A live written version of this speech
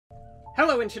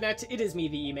Hello Internet, it is me,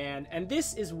 the E-Man, and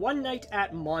this is One Night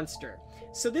at Monster.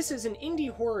 So this is an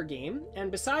indie horror game, and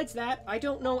besides that, I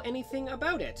don't know anything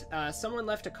about it. Someone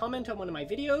left a comment on one of my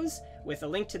videos with a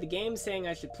link to the game saying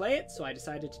I should play it, so I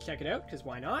decided to check it out, because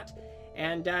why not?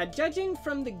 And judging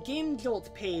from the Game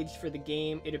Jolt page for the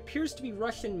game, it appears to be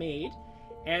Russian-made,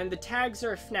 and the tags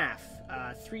are FNAF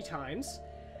 3 times.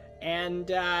 And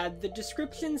the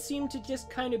descriptions seem to just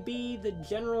kind of be the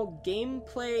general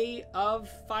gameplay of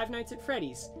Five Nights at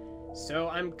Freddy's. So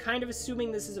I'm kind of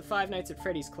assuming this is a Five Nights at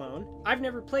Freddy's clone. I've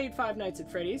never played Five Nights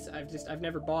at Freddy's. I've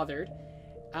never bothered.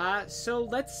 So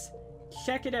let's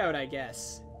check it out, I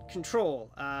guess.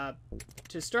 Control.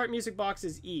 To start music box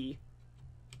is E.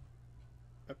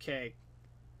 Okay.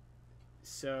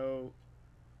 So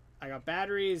I got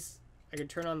batteries. I can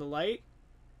turn on the light.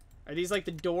 Are these like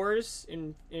the doors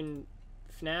in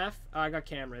FNAF? Oh, I got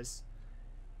cameras.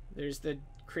 There's the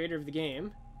creator of the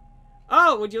game.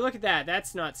 Oh, would you look at that?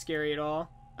 That's not scary at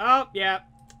all. Oh, yeah.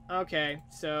 Okay,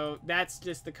 so that's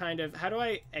just the kind of... How do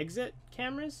I exit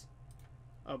cameras?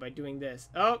 Oh, by doing this.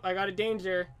 Oh, I got a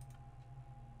danger.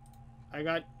 I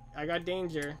got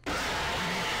danger.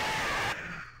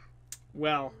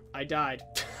 Well, I died.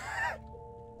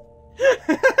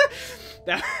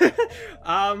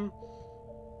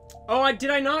 Oh, did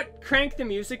I not crank the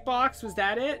music box? Was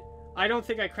that it? I don't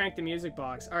think I cranked the music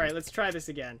box. Alright, let's try this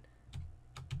again.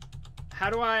 How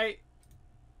do I...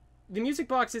 The music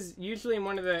box is usually in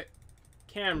one of the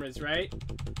cameras, right?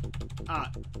 Ah.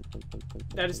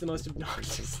 That is the most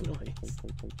obnoxious noise.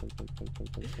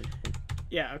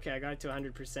 Yeah, okay, I got it to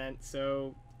 100%.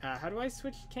 So, how do I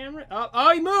switch camera?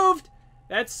 Oh, he moved!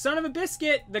 That son of a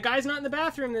biscuit! The guy's not in the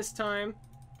bathroom this time.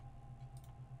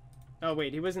 Oh,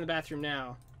 wait, he was in the bathroom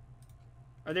now.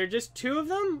 Are there just 2 of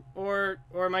them? Or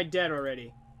am I dead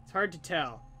already? It's hard to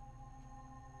tell.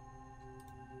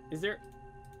 Is there...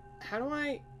 How do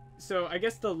I... So, I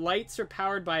guess the lights are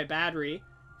powered by a battery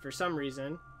for some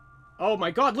reason. Oh my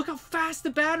god, look how fast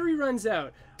the battery runs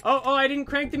out! Oh, I didn't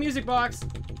crank the music box!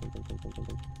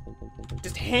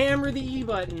 Just hammer the E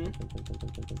button.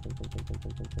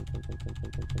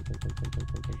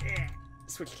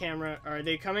 Switch camera. Are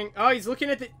they coming? Oh, he's looking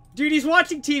at the... Dude, he's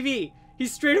watching TV!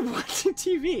 He's straight up watching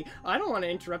TV. I don't want to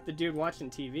interrupt the dude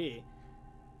watching TV.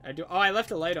 I do. Oh, I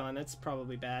left a light on. That's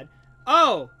probably bad.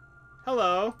 Oh!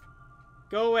 Hello.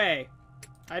 Go away.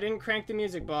 I didn't crank the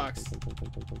music box.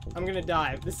 I'm gonna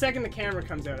die. The second the camera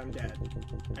comes out, I'm dead.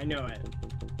 I know it.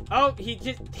 Oh, he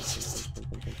just...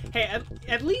 Hey,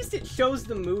 at least it shows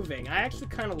them moving. I actually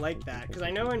kind of like that. Because I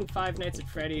know in Five Nights at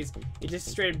Freddy's, it just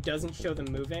straight up doesn't show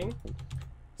them moving.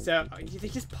 So, they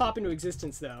just pop into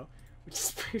existence, though. Which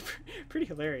is pretty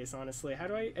hilarious, honestly. How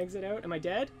do I exit out? Am I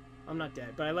dead? I'm not dead,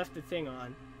 but I left the thing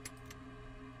on.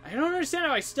 I don't understand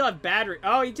how I still have battery.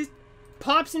 Oh, he just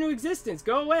pops into existence.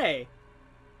 Go away.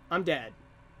 I'm dead.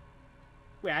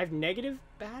 Wait, I have negative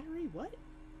battery? What?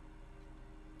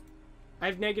 I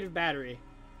have negative battery.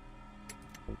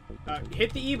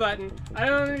 Hit the E button. I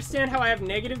don't understand how I have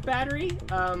negative battery.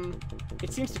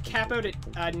 It seems to cap out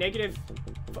at negative...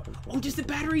 Oh, does the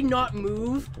battery not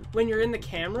move when you're in the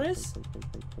cameras?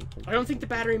 I don't think the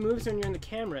battery moves when you're in the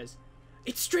cameras.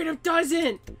 It straight up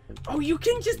doesn't! Oh, you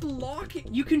can just lock it.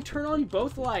 You can turn on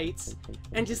both lights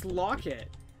and just lock it.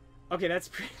 Okay, that's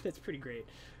pretty great.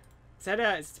 Is that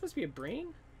is it supposed to be a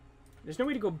brain? There's no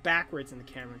way to go backwards in the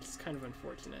camera. It's kind of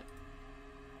unfortunate.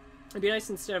 It'd be nice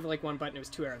instead of like 1 button, it was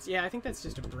 2 arrows. Yeah, I think that's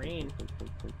just a brain.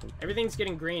 Everything's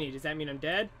getting grainy. Does that mean I'm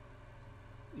dead?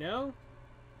 No?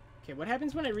 Okay, what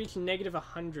happens when I reach negative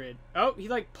 100? Oh, he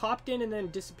like popped in and then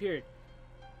disappeared.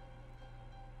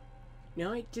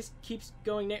 No, it just keeps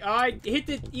going. Oh, I hit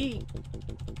the E.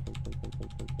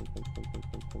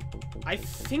 I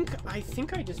think I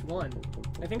just won.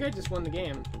 I think I just won the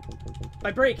game. By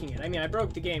breaking it. I mean, I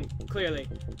broke the game, clearly.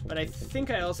 But I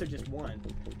think I also just won.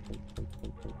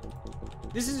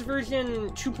 This is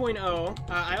version 2.0.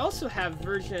 I also have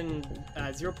version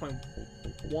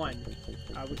 0.1.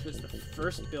 Which was the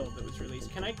first build that was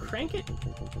released. Can I crank it?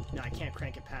 No, I can't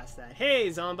crank it past that. Hey,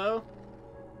 Zombo!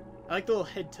 I like the little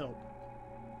head tilt.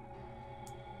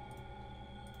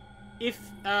 If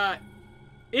I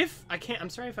can't... I'm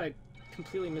sorry if I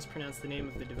completely mispronounced the name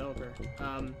of the developer.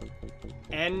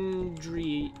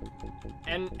 Andryhua?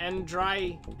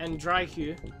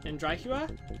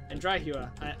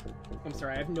 I'm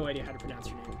sorry, I have no idea how to pronounce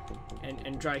your name.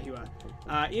 Andryhua.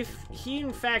 If he,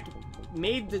 in fact,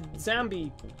 made the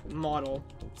zombie model,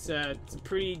 it's a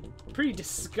pretty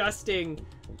disgusting...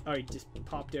 Oh, he just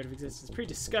popped out of existence. Pretty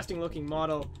disgusting looking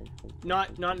model.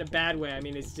 Not in a bad way. I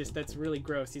mean, it's just, that's really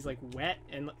gross. He's like wet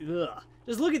and ugh.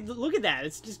 Just look at that.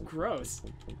 It's just gross.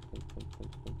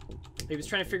 He was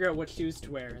trying to figure out what shoes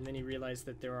to wear, and then he realized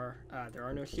that there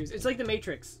are no shoes. It's like the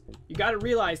Matrix. You gotta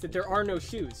realize that there are no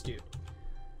shoes, dude.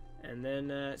 And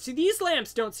then, see, these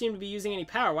lamps don't seem to be using any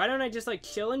power. Why don't I just, like,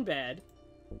 chill in bed?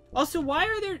 Also, why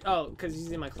are there... Oh, because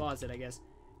he's in my closet, I guess.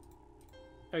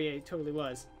 Oh, yeah, he totally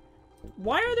was.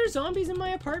 Why are there zombies in my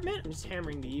apartment? I'm just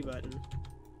hammering the E button.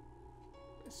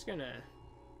 I'm just gonna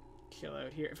chill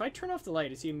out here. If I turn off the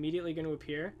light, is he immediately going to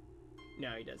appear?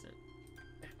 No, he doesn't.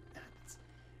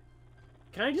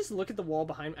 Can I just look at the wall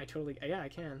behind me? Yeah, I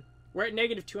can. We're at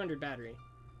negative 200 battery.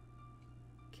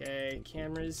 Okay,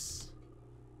 cameras.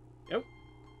 Nope.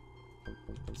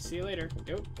 See you later.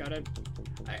 Nope, gotta...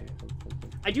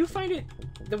 I do find it...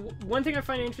 The one thing I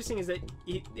find interesting is that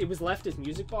it was left as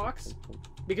music box.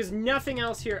 Because nothing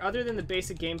else here, other than the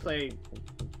basic gameplay...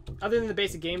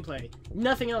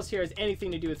 nothing else here has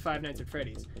anything to do with Five Nights at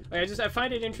Freddy's. Like, I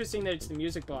find it interesting that it's the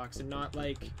music box and not,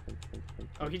 like...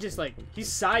 Oh, he just, like... He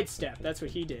sidestepped. That's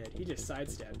what he did. He just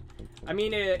sidestepped. I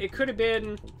mean, it could have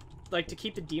been, like, to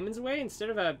keep the demons away. Instead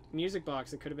of a music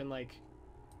box, it could have been, like...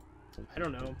 I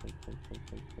don't know,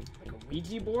 like a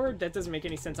Ouija board? That doesn't make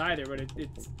any sense either, but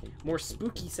it's more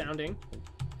spooky sounding.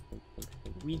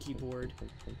 Ouija board.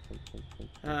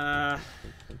 This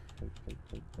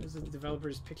is the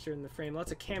developer's picture in the frame.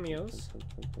 Lots of cameos.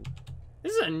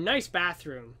 This is a nice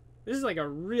bathroom. This is like a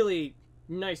really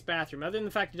nice bathroom. Other than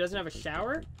the fact it doesn't have a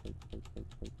shower,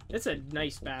 it's a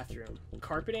nice bathroom.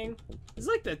 Carpeting. This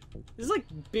is like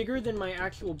bigger than my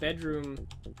actual bedroom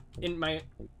in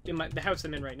the house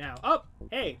I'm in right now. Oh,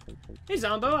 hey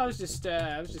Zombo. I was just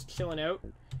chilling out.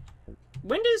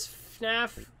 When does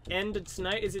FNAF end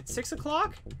tonight? Is it 6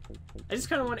 o'clock? I just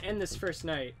kind of want to end this first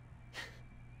night.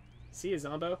 See you,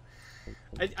 Zombo.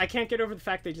 I can't get over the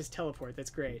fact they just teleport. That's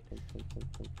great.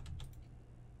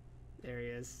 There he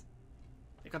is.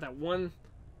 I got that one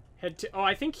head to... Oh,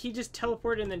 I think he just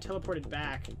teleported and then teleported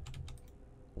back.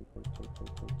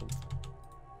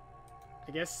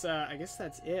 I guess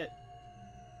that's it.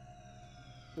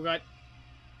 We got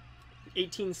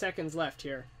 18 seconds left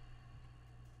here.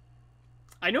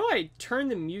 I know I turned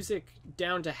the music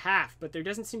down to half, but there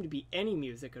doesn't seem to be any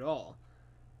music at all.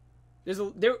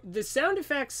 The sound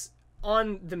effects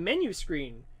on the menu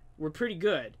screen were pretty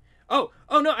good. Oh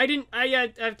no, I didn't.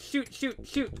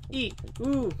 Shoot, E.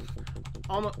 Ooh,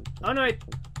 almost. Oh no,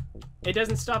 it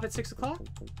doesn't stop at 6 o'clock.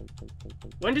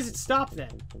 When does it stop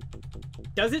then?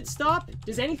 Does it stop?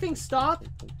 Does anything stop?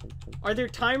 Are there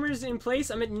timers in place?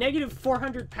 I'm at negative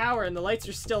 400 power and the lights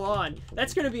are still on.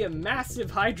 That's going to be a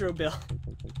massive hydro bill.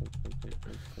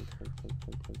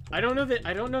 I don't know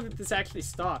that this actually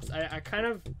stops. I kind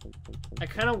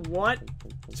of want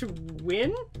to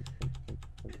win,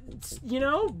 you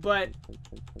know, but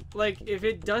like if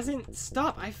it doesn't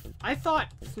stop, I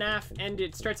thought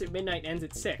FNAF starts at midnight, ends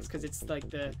at 6 because it's like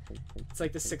the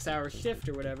 6-hour shift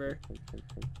or whatever.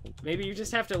 Maybe you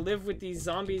just have to live with these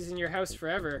zombies in your house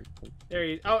forever. There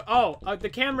you... Oh, the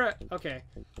camera... Okay.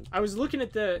 I was looking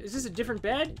at the... Is this a different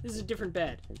bed? This is a different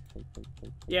bed.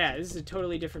 Yeah, this is a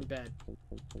totally different bed.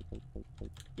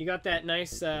 You got that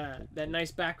nice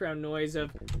background noise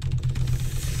of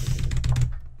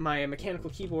my mechanical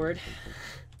keyboard.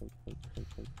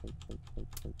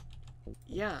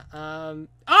 Yeah,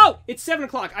 Oh! It's 7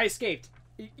 o'clock. I escaped.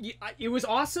 It was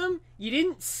awesome. You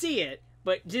didn't see it.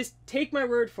 But just take my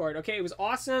word for it, okay? It was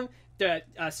awesome.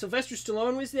 Sylvester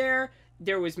Stallone was there.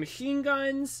 There was machine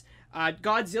guns.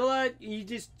 Godzilla, he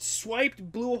just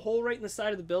swiped, blew a hole right in the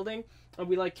side of the building. And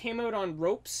we like came out on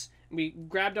ropes. We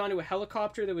grabbed onto a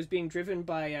helicopter that was being driven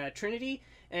by Trinity,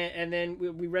 and then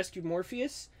we rescued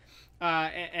Morpheus.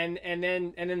 And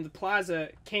then the plaza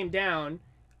came down.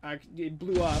 It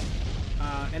blew up,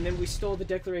 and then we stole the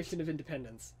Declaration of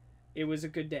Independence. It was a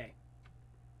good day.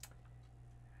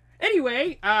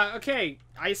 Anyway, okay,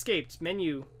 I escaped.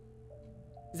 Menu.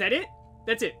 Is that it?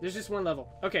 That's it. There's just one level.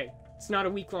 Okay, it's not a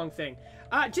week-long thing.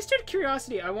 Just out of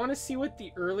curiosity, I want to see what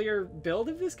the earlier build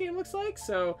of this game looks like,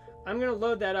 so I'm going to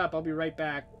load that up. I'll be right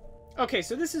back. Okay,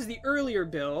 so this is the earlier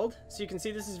build. So you can see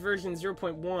this is version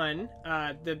 0.1.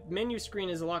 The menu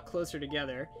screen is a lot closer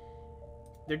together.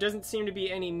 There doesn't seem to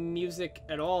be any music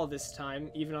at all this time,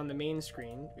 even on the main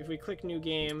screen. If we click new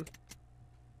game...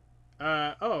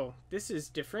 oh, this is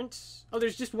different. Oh,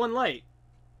 there's just one light.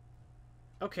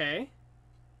 Okay.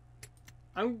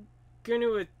 I'm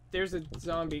gonna... There's a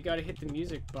zombie. Gotta hit the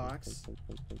music box.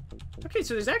 Okay,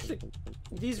 so there's actually...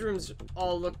 These rooms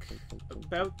all look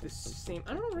about the same.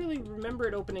 I don't really remember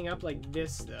it opening up like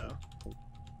this, though.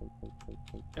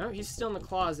 Oh, he's still in the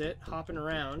closet, hopping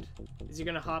around. Is he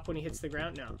gonna hop when he hits the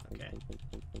ground? No. Okay.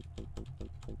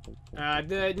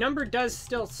 The number does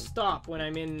still stop when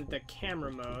I'm in the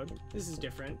camera mode. This is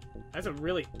different. That's a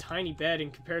really tiny bed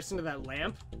in comparison to that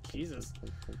lamp. Jesus.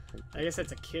 I guess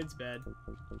that's a kid's bed.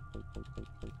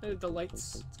 The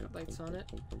lights, it's got lights on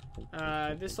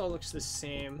it. This all looks the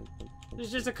same.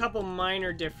 There's just a couple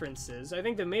minor differences. I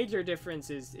think the major difference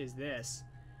is this.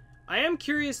 I am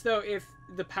curious though if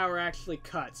the power actually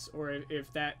cuts, or if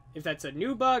that's a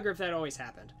new bug, or if that always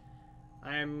happened.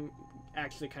 I'm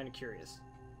actually kind of curious.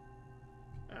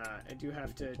 I do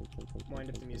have to wind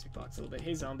up the music box a little bit.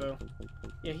 Hey, Zombo.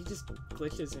 Yeah, he just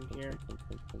glitches in here.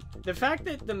 The fact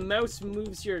that the mouse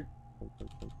moves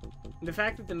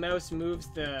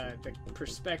the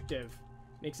perspective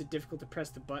makes it difficult to press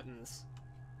the buttons.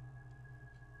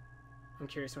 I'm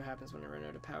curious what happens when I run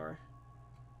out of power.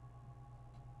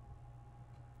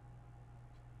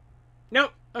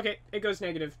 Nope. Okay, it goes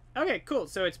negative. Okay, cool.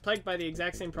 So it's plagued by the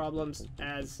exact same problems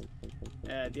as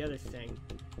the other thing.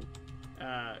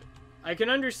 I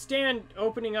can understand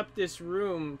opening up this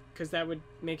room because that would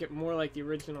make it more like the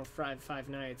original Five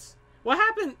Nights. What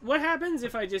happens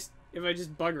if I just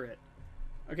bugger it?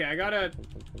 Okay, I gotta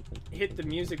hit the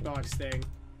music box thing.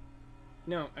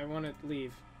 No, I want to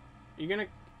leave. Are you gonna...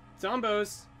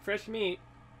 Zombos! Fresh meat.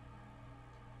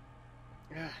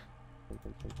 Ugh.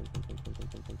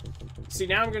 See,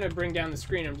 now I'm gonna bring down the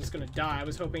screen. I'm just gonna die. I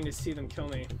was hoping to see them kill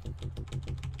me.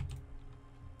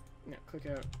 No, click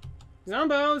out.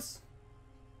 Zombos!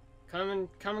 Come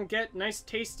and get nice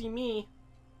tasty me.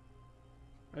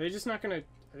 Are they just not gonna...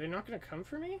 Are they not gonna come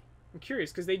for me? I'm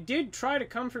curious, because they did try to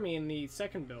come for me in the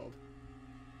second build.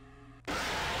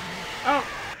 Oh!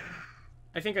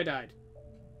 I think I died.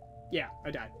 Yeah,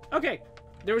 I died. Okay.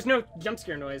 There was no jump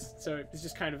scare noise, so it was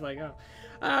just kind of like, oh.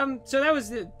 So that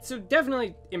was so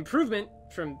definitely improvement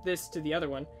from this to the other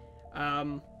one.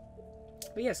 But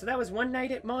yeah, so that was One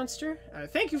Night at Monster.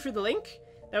 Thank you for the link.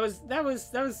 That was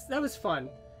fun.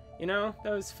 You know,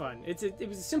 that was fun. It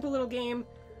was a simple little game.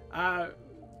 But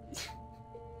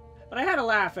I had a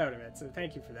laugh out of it, so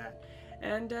thank you for that.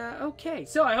 And, okay,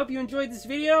 so I hope you enjoyed this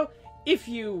video. If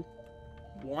you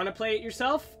want to play it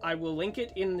yourself, I will link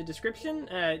it in the description.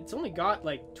 It's only got,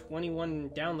 like,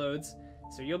 21 downloads,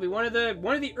 so you'll be one of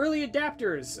the early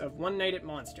adapters of One Night at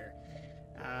Monster.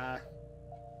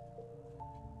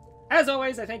 As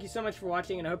always, I thank you so much for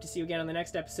watching, and I hope to see you again on the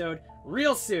next episode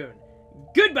real soon.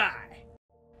 Goodbye!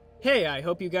 Hey, I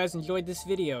hope you guys enjoyed this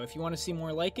video. If you want to see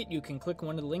more like it, you can click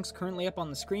one of the links currently up on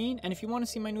the screen, and if you want to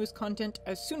see my newest content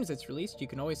as soon as it's released, you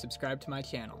can always subscribe to my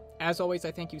channel. As always,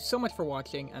 I thank you so much for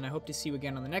watching, and I hope to see you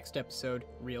again on the next episode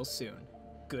real soon.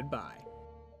 Goodbye.